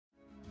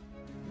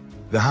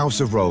The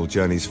House of Roll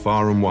journeys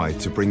far and wide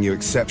to bring you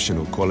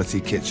exceptional quality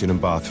kitchen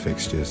and bath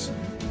fixtures.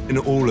 In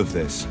all of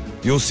this,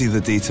 you'll see the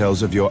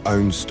details of your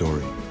own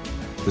story.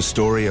 The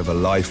story of a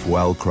life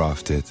well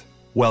crafted.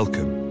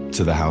 Welcome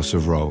to the House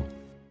of Roll.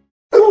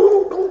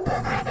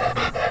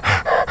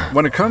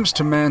 When it comes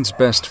to man's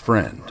best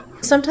friend,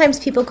 sometimes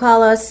people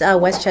call us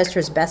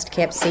Westchester's best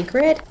kept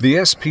secret. the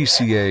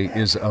SPCA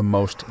is a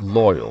most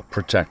loyal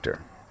protector.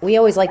 We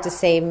always like to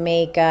say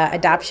make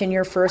adoption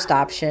your first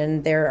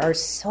option. There are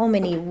so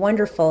many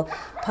wonderful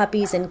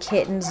puppies and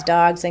kittens,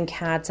 dogs and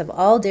cats of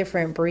all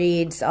different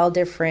breeds, all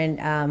different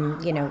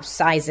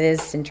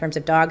sizes in terms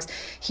of dogs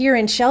here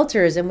in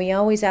shelters, and we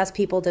always ask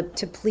people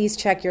to please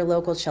check your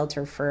local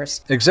shelter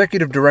first.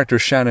 Executive Director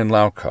Shannon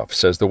Laukoff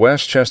says the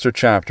Westchester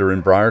chapter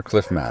in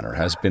Briarcliff Manor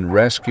has been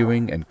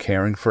rescuing and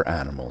caring for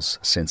animals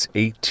since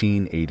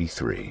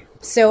 1883.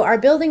 So our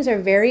buildings are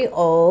very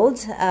old,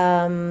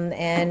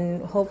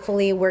 and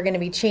hopefully we're going to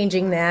be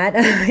changing that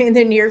in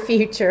the near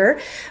future.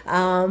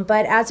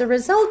 But as a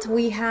result,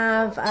 we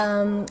have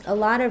a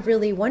lot of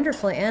really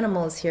wonderful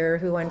animals here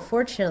who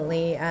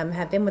unfortunately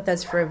have been with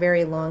us for a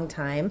very long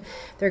time.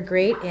 They're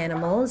great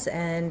animals,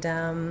 and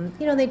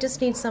they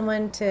just need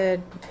someone to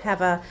have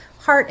a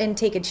heart and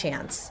take a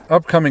chance.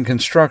 Upcoming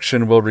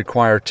construction will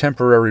require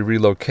temporary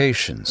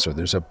relocation, so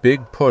there's a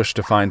big push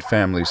to find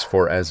families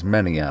for as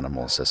many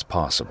animals as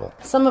possible.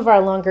 Some of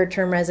our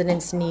longer-term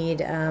residents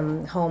need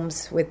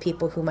homes with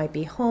people who might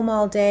be home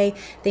all day.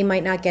 They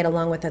might not get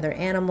along with other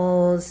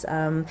animals.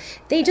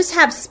 They just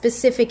have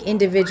specific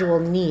individual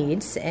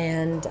needs,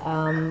 and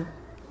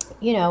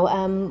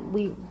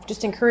we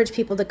just encourage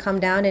people to come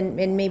down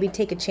and maybe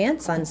take a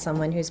chance on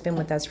someone who's been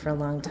with us for a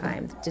long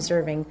time,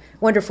 deserving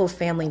wonderful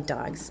family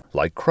dogs.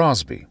 Like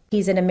Crosby.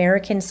 He's an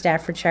American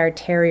Staffordshire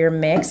Terrier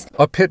mix.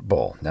 A pit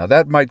bull. Now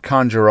that might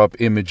conjure up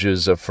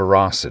images of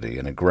ferocity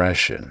and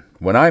aggression.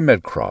 When I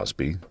met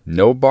Crosby,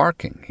 no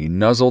barking. He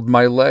nuzzled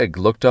my leg,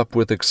 looked up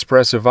with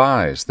expressive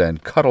eyes, then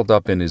cuddled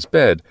up in his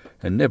bed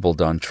and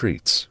nibbled on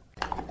treats.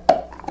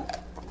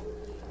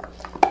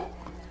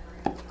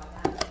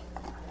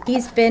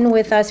 He's been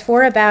with us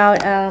for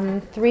about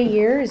 3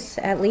 years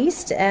at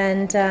least,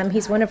 and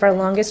he's one of our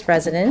longest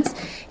residents.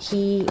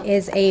 He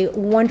is a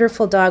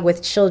wonderful dog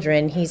with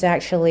children. He's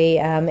actually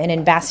an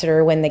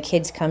ambassador when the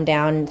kids come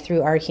down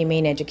through our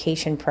humane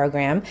education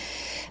program.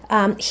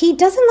 He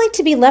doesn't like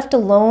to be left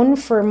alone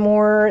for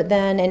more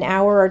than an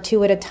hour or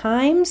two at a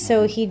time,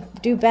 so he'd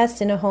do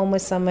best in a home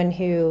with someone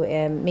who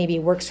maybe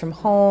works from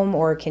home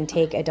or can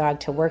take a dog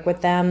to work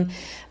with them.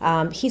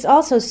 He's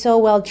also so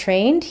well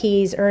trained.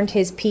 He's earned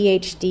his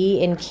PhD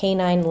in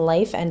canine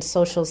life and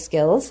social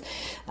skills,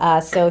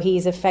 so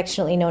he's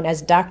affectionately known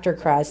as Dr.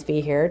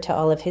 Crosby here to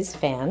all of his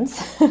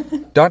fans.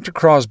 Dr.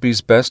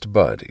 Crosby's best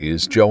bud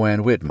is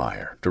Joanne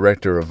Whitmire,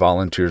 Director of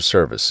Volunteer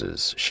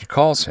Services. She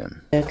calls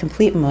him a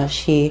complete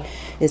mush. He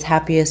is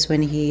happiest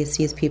when he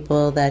sees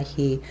people that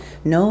he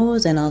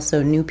knows and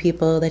also new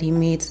people that he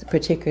meets,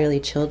 particularly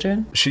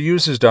children. She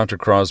uses Dr.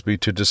 Crosby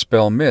to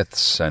dispel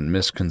myths and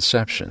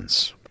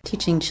misconceptions.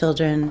 Teaching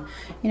children,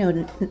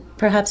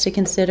 perhaps to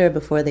consider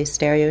before they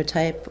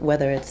stereotype,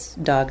 whether it's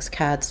dogs,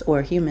 cats,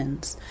 or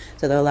humans.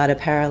 So there are a lot of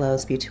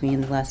parallels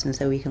between the lessons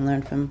that we can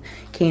learn from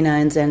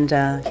canines and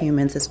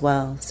humans as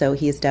well. So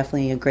he is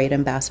definitely a great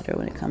ambassador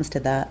when it comes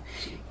to that.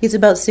 He's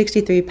about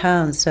 63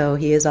 pounds, so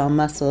he is all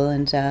muscle,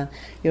 and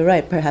you're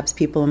right, perhaps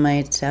people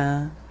might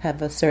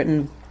have a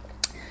certain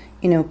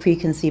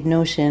preconceived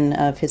notion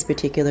of his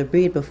particular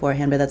breed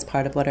beforehand, but that's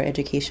part of what our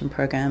education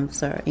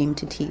programs are aimed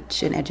to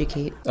teach and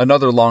educate.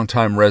 Another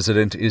longtime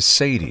resident is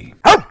Sadie.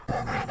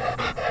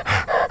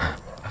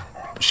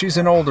 She's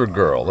an older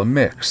girl, a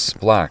mix,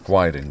 black,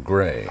 white, and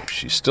gray.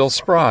 She's still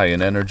spry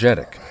and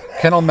energetic.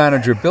 Kennel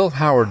manager Bill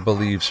Howard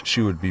believes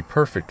she would be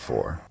perfect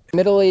for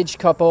middle-aged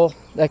couple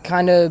that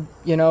kind of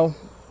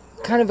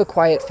a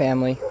quiet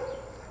family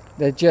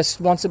that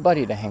just wants a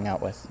buddy to hang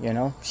out with,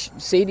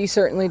 Sadie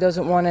certainly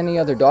doesn't want any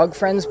other dog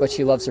friends, but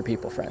she loves her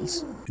people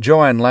friends.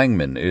 Joanne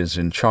Langman is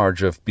in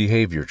charge of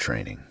behavior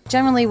training.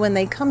 Generally, when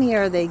they come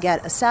here, they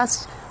get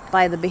assessed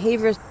by the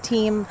behavior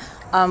team.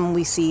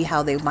 We see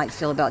how they might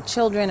feel about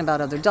children,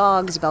 about other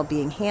dogs, about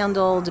being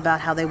handled,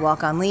 about how they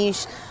walk on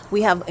leash.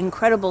 We have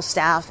incredible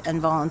staff and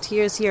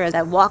volunteers here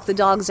that walk the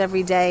dogs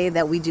every day,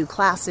 that we do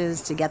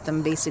classes to get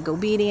them basic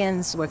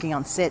obedience, working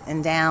on sit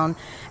and down.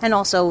 And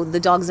also the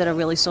dogs that are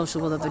really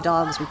social with other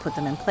dogs, we put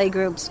them in play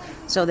groups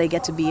so they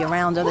get to be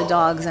around other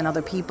dogs and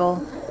other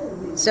people.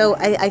 So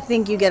I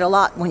think you get a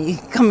lot when you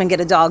come and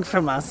get a dog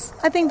from us.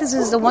 I think this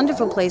is a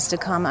wonderful place to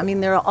come. I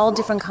mean, there are all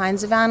different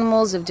kinds of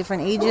animals of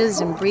different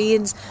ages and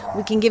breeds.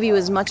 We can give you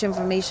as much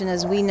information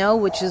as we know,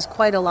 which is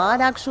quite a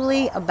lot,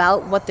 actually,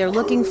 about what they're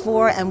looking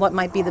for and what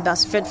might be the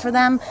best fit for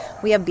them.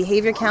 We have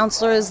behavior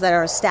counselors that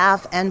are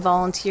staff and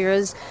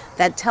volunteers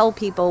that tell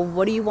people,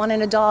 what do you want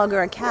in a dog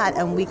or a cat?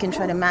 And we can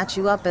try to match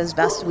you up as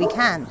best we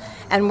can.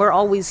 And we're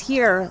always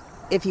here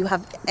if you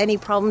have any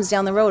problems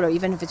down the road, or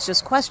even if it's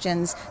just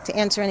questions, to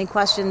answer any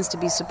questions, to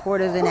be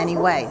supportive in any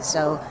way.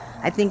 So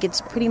I think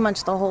it's pretty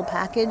much the whole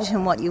package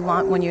and what you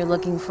want when you're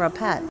looking for a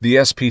pet. The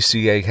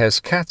SPCA has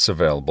cats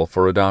available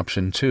for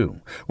adoption,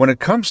 too. When it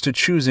comes to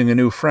choosing a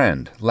new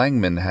friend,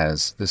 Langman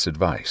has this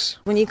advice.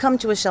 When you come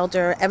to a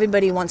shelter,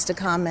 everybody wants to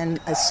come, and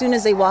as soon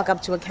as they walk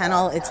up to a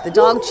kennel, it's the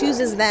dog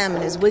chooses them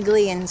and is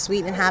wiggly and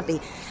sweet and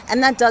happy.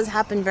 And that does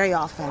happen very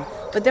often.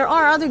 But there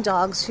are other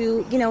dogs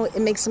who,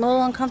 it makes them a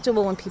little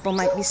uncomfortable when people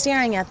might be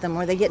staring at them,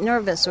 or they get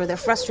nervous, or they're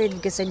frustrated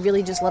because they'd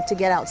really just love to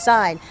get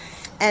outside.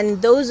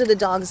 And those are the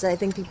dogs that I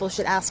think people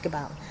should ask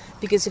about.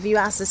 Because if you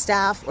ask the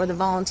staff or the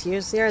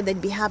volunteers there,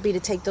 they'd be happy to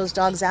take those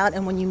dogs out.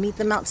 And when you meet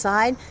them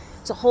outside,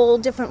 it's a whole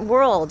different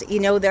world.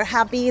 They're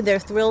happy, they're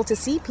thrilled to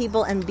see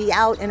people and be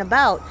out and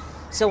about.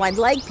 So I'd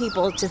like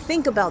people to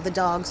think about the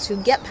dogs who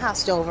get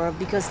passed over,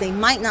 because they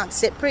might not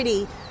sit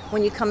pretty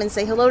when you come and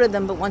say hello to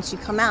them, but once you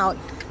come out,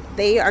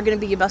 they are going to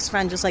be your best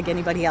friend just like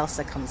anybody else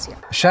that comes here.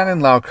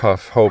 Shannon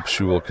Laukoff hopes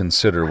you will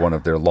consider one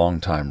of their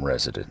longtime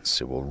residents.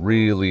 It will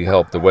really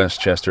help the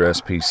Westchester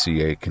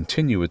SPCA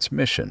continue its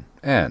mission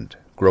and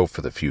grow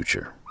for the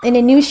future. In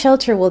a new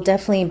shelter, we'll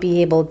definitely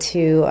be able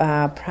to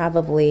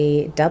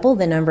probably double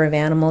the number of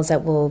animals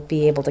that we'll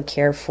be able to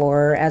care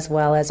for, as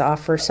well as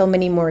offer so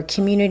many more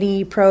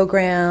community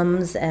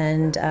programs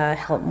and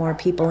help more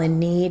people in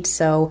need.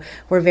 So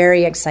we're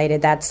very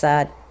excited. That's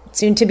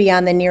soon to be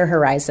on the near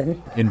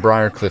horizon. In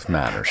Briarcliff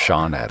Manor,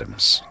 Sean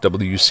Adams,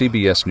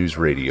 WCBS News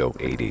Radio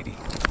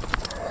 880.